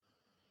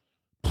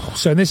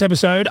So in this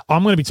episode,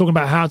 I'm going to be talking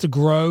about how to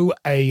grow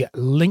a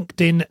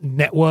LinkedIn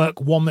network,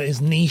 one that is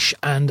niche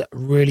and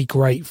really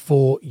great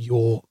for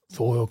your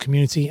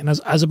community and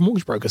as a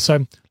mortgage broker. So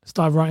let's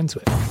dive right into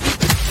it.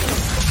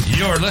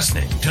 You're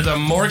listening to the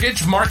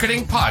Mortgage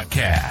Marketing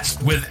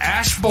Podcast with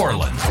Ash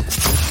Borland,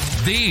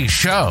 the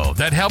show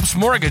that helps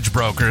mortgage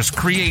brokers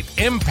create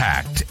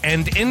impact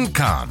and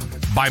income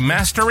by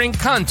mastering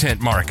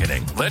content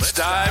marketing. Let's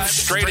dive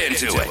straight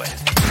into it.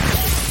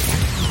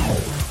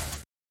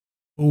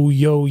 Oh,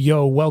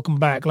 yo, welcome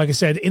back. Like I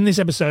said, in this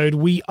episode,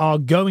 we are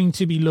going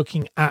to be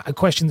looking at a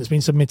question that's been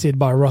submitted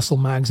by Russell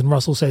Maggs. And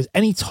Russell says,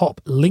 any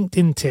top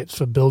LinkedIn tips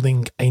for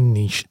building a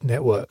niche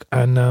network?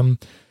 And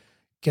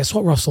guess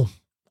what, Russell?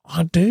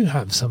 I do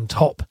have some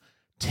top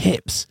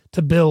tips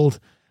to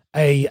build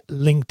a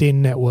LinkedIn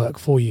network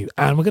for you.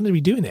 And we're going to be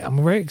doing it.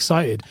 I'm very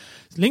excited.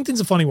 LinkedIn's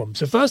a funny one.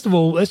 So first of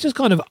all, let's just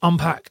kind of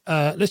unpack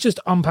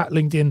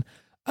LinkedIn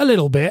a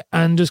little bit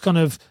and just kind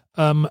of,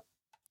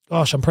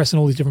 gosh, I'm pressing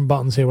all these different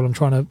buttons here while I'm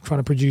trying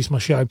to produce my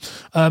show.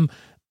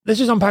 Let's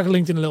just unpack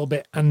LinkedIn a little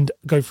bit and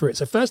go through it.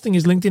 So first thing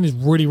is LinkedIn is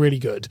really, really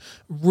good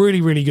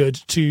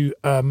to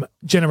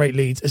generate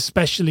leads,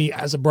 especially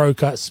as a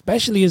broker,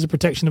 especially as a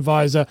protection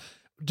advisor,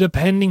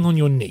 depending on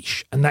your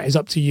niche. And that is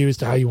up to you as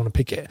to how you want to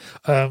pick it.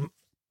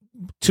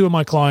 Two of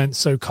my clients,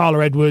 so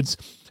Carla Edwards,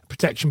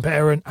 protection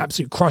parent,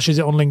 absolutely crushes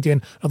it on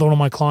LinkedIn. Another one of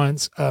my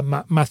clients,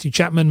 Matt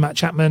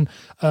Chapman,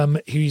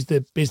 who's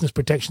the business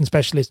protection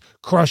specialist,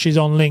 crushes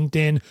on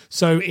LinkedIn.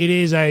 So it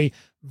is a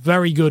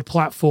very good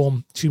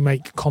platform to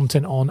make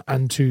content on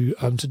and to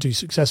do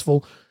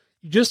successful.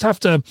 You just have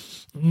to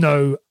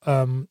know,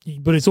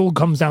 but it all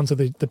comes down to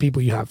the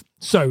people you have.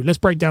 So let's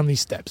break down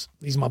these steps.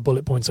 These are my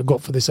bullet points I've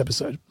got for this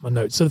episode, my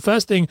notes. So the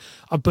first thing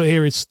I put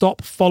here is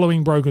stop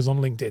following brokers on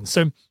LinkedIn.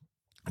 So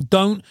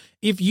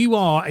if you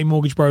are a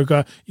mortgage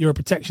broker, you're a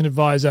protection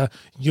advisor,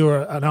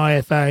 you're an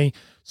IFA,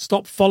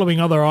 stop following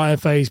other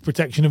IFAs,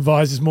 protection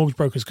advisors, mortgage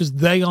brokers, because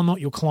they are not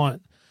your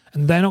client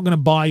and they're not going to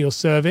buy your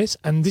service.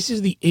 And this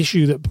is the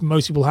issue that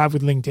most people have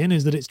with LinkedIn,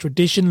 is that it's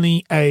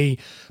traditionally a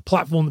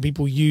platform that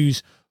people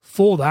use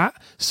for that.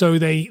 So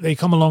they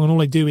come along and all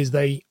they do is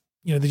they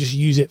just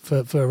use it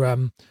for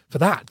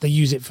that. They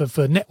use it for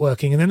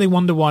networking, and then they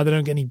wonder why they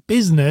don't get any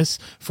business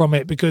from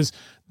it, because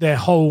their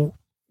whole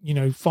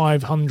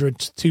 500,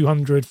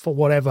 200 for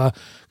whatever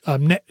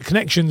net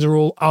connections are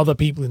all other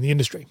people in the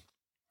industry.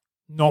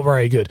 Not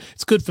very good.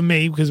 It's good for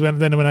me because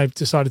when I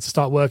decided to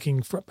start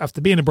working after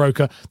being a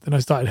broker, then I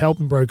started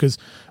helping brokers.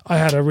 I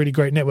had a really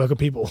great network of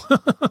people.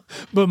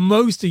 But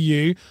most of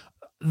you,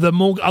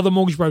 other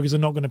mortgage brokers are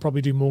not going to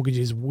probably do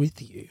mortgages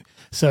with you.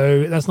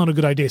 So that's not a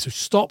good idea. So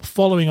stop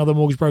following other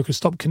mortgage brokers.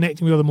 Stop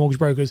connecting with other mortgage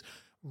brokers.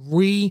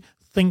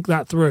 Think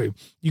that through.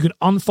 You can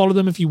unfollow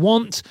them if you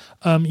want.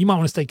 You might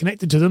want to stay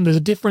connected to them. There's a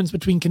difference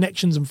between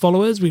connections and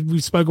followers.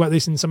 We've spoke about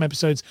this in some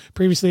episodes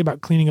previously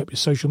about cleaning up your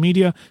social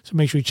media. So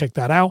make sure you check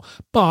that out.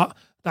 But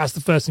that's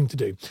the first thing to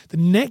do. The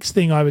next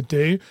thing I would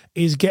do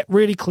is get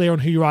really clear on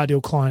who your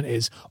ideal client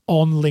is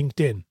on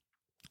LinkedIn.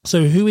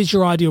 So who is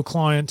your ideal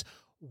client?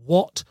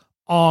 What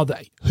are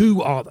they?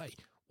 Who are they?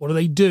 What do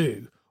they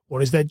do?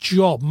 What is their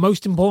job?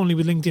 Most importantly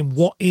with LinkedIn,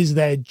 what is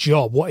their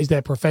job? What is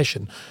their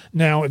profession?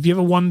 Now, if you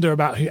ever wonder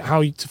about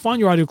how to find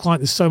your ideal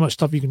client, there's so much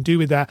stuff you can do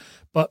with that,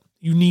 but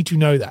you need to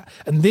know that.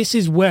 And this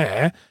is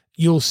where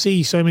you'll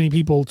see so many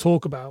people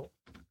talk about,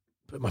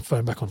 put my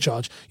phone back on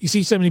charge. You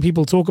see so many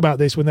people talk about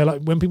this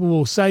when people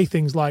will say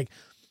things like,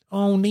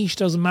 oh, niche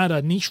doesn't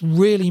matter. Niche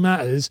really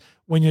matters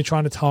when you're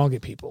trying to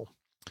target people,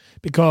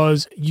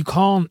 because we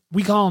can't,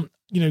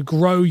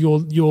 grow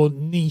your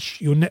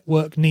niche, your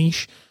network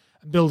niche,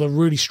 build a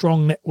really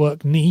strong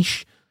network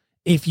niche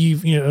if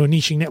you've, a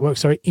niching network,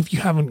 if you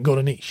haven't got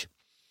a niche.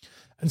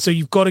 And so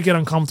you've got to get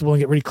uncomfortable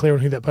and get really clear on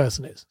who that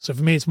person is. So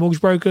for me, it's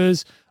mortgage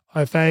brokers,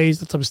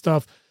 IFAs, that type of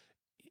stuff.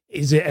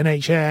 Is it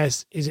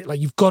NHS? Is it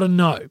you've got to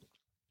know.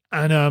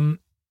 And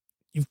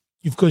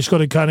you've just got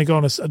to kind of go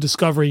on a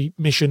discovery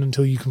mission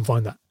until you can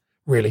find that.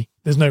 Really,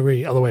 there's no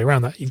really other way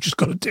around that. You've just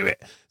got to do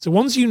it. So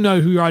once you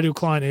know who your ideal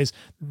client is,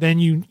 then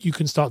you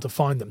can start to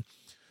find them.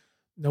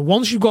 Now,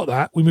 once you've got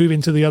that, we move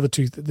into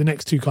the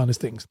next two kind of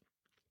things.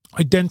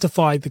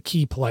 Identify the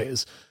key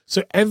players.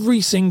 So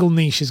every single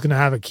niche is going to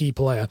have a key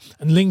player.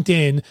 And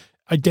LinkedIn,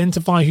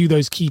 identify who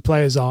those key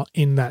players are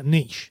in that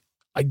niche.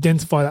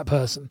 Identify that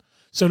person.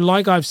 So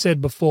like I've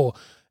said before,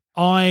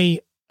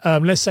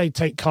 let's say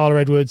take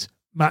Carla Edwards,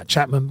 Matt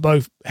Chapman,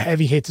 both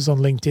heavy hitters on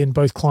LinkedIn,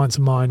 both clients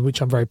of mine, which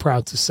I'm very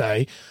proud to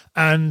say.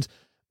 And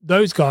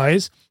those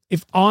guys,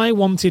 if I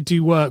wanted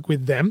to work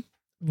with them,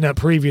 now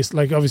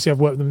obviously I've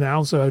worked with them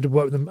now, so I'd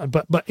work with them.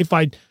 But if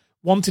I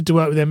wanted to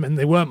work with them and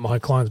they weren't my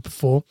clients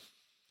before,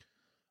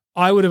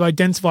 I would have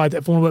identified that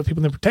if I want to work with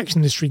people in the protection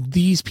industry,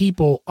 these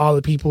people are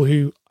the people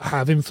who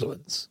have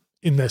influence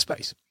in their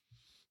space.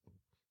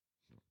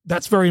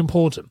 That's very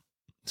important.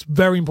 It's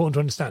very important to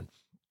understand.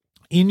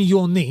 In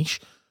your niche,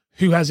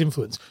 who has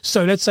influence?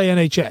 So let's say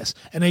NHS.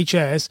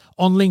 NHS,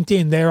 on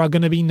LinkedIn, there are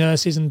going to be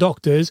nurses and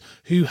doctors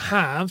who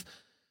have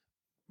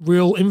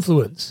real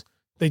influence.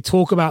 They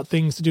talk about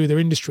things to do with their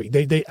industry.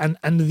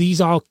 And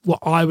these are what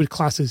I would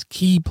class as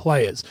key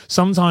players.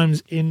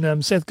 Sometimes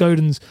in Seth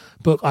Godin's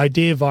book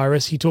Idea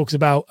Virus, he talks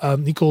about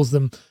he calls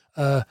them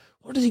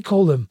what does he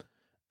call them?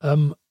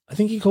 I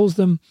think he calls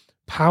them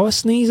power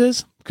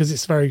sneezers, because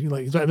it's very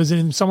like as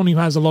in someone who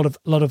has a lot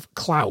of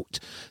clout.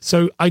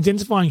 So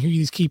identifying who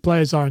these key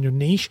players are in your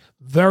niche,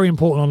 very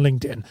important on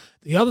LinkedIn.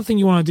 The other thing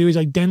you want to do is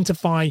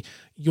identify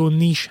your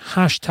niche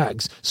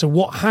hashtags. So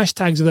what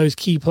hashtags are those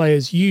key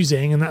players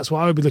using? And that's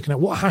what I would be looking at.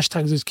 What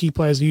hashtags those key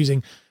players are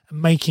using,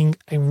 and making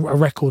a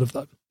record of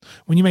them.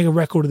 When you make a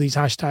record of these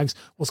hashtags,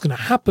 what's going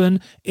to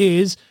happen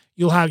is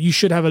you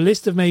should have a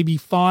list of maybe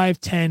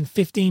 5, 10,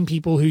 15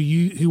 people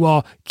who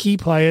are key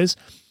players.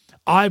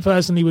 I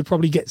personally would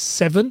probably get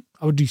 7.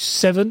 I would do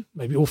 7,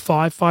 maybe, or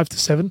 5 to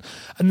 7.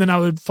 And then I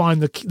would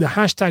find the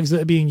hashtags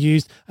that are being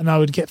used, and I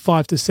would get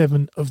 5 to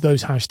 7 of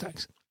those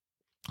hashtags.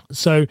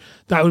 So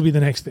that would be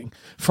the next thing.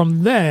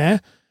 From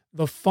there,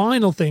 the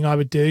final thing I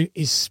would do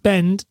is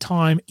spend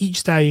time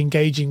each day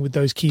engaging with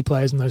those key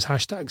players and those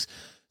hashtags.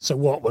 So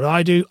what would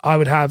I do? I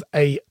would have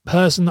a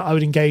person that I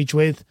would engage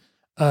with.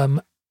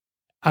 I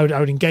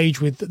would engage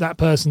with that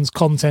person's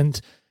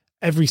content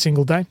every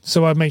single day.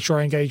 So I'd make sure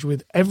I engage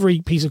with every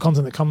piece of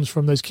content that comes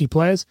from those key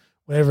players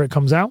whenever it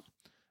comes out.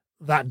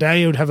 That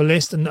day I would have a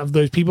list of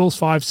those people,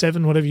 5,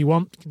 7, whatever you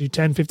want. You can do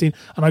 10, 15,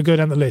 and I go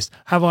down the list.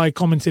 Have I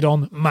commented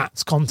on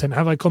Matt's content?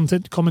 Have I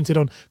commented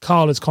on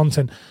Carla's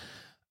content?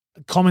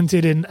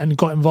 Commented in and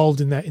got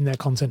involved in their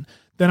content.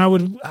 Then I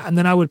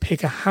would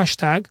pick a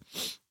hashtag,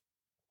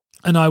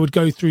 and I would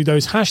go through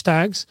those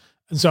hashtags.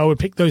 And so I would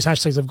pick those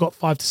hashtags. I've got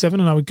 5 to 7,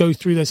 and I would go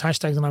through those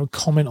hashtags, and I would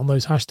comment on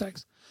those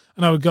hashtags.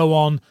 And I would go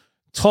on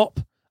top.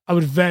 I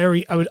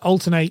would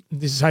alternate.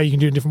 This is how you can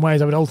do it in different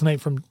ways. I would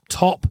alternate from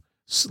top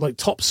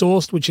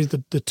sourced, which is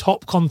the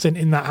top content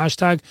in that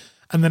hashtag.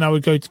 And then I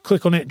would go to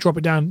click on it, drop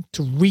it down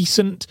to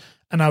recent,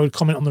 and I would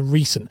comment on the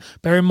recent.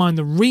 Bear in mind,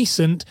 the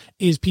recent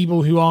is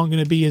people who aren't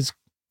going to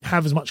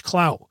have as much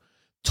clout.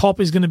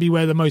 Top is going to be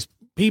where the most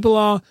people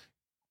are.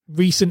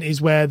 Recent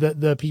is where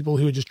the people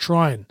who are just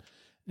trying.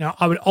 Now,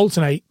 I would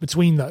alternate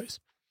between those.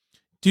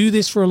 Do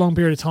this for a long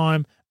period of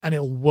time, and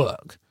it'll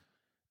work.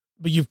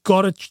 But you've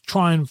got to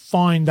try and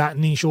find that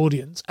niche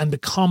audience and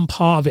become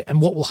part of it.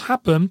 And what will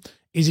happen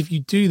is if you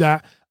do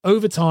that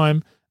over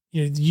time,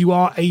 you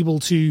are able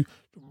to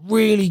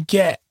really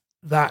get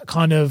that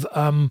kind of,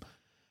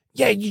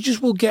 you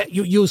just will get,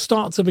 you'll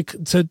start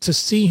to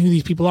see who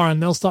these people are,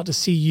 and they'll start to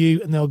see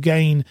you, and they'll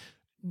gain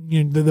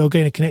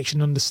a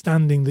connection,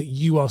 understanding that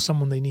you are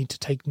someone they need to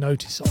take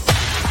notice of.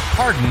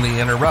 Pardon the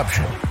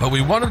interruption, but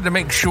we wanted to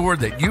make sure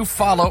that you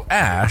follow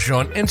Ash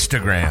on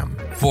Instagram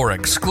for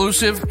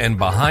exclusive and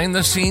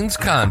behind-the-scenes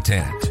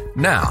content.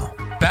 Now,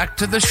 back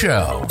to the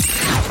show.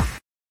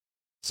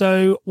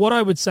 So what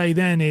I would say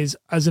then is,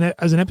 as an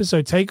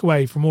episode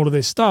takeaway from all of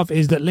this stuff,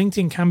 is that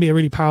LinkedIn can be a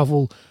really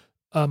powerful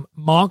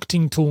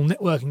marketing tool,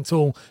 networking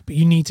tool, but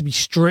you need to be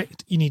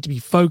strict, you need to be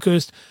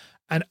focused,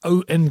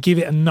 and give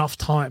it enough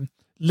time.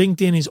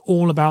 LinkedIn is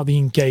all about the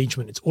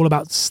engagement. It's all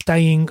about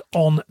staying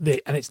on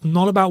it. And it's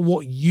not about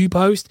what you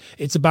post.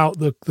 It's about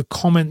the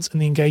comments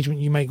and the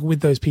engagement you make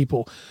with those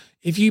people.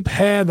 If you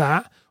pair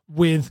that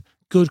with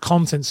good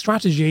content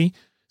strategy,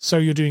 so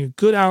you're doing a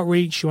good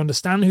outreach, you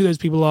understand who those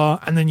people are,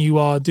 and then you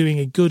are doing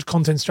a good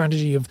content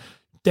strategy of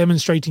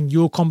demonstrating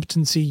your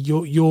competency,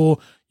 your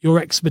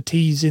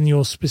expertise in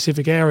your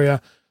specific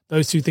area,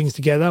 those two things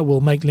together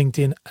will make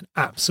LinkedIn an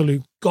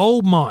absolute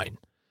goldmine.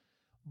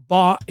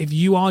 But if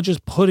you are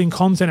just putting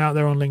content out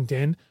there on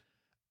LinkedIn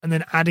and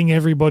then adding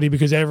everybody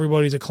because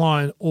everybody's a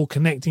client or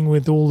connecting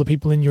with all the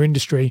people in your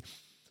industry,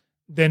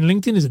 then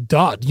LinkedIn is a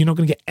dud. You're not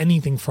going to get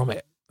anything from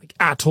it, like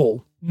at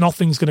all.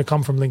 Nothing's going to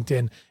come from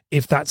LinkedIn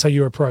if that's how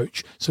you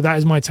approach. So that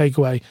is my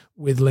takeaway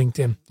with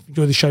LinkedIn. If you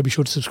enjoyed the show, be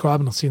sure to subscribe,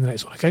 and I'll see you in the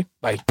next one. Okay,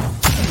 bye.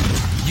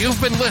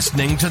 You've been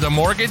listening to the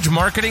Mortgage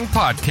Marketing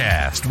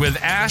Podcast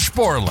with Ash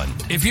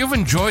Borland. If you've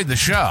enjoyed the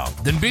show,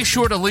 then be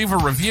sure to leave a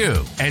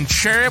review and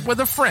share it with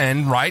a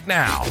friend right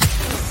now.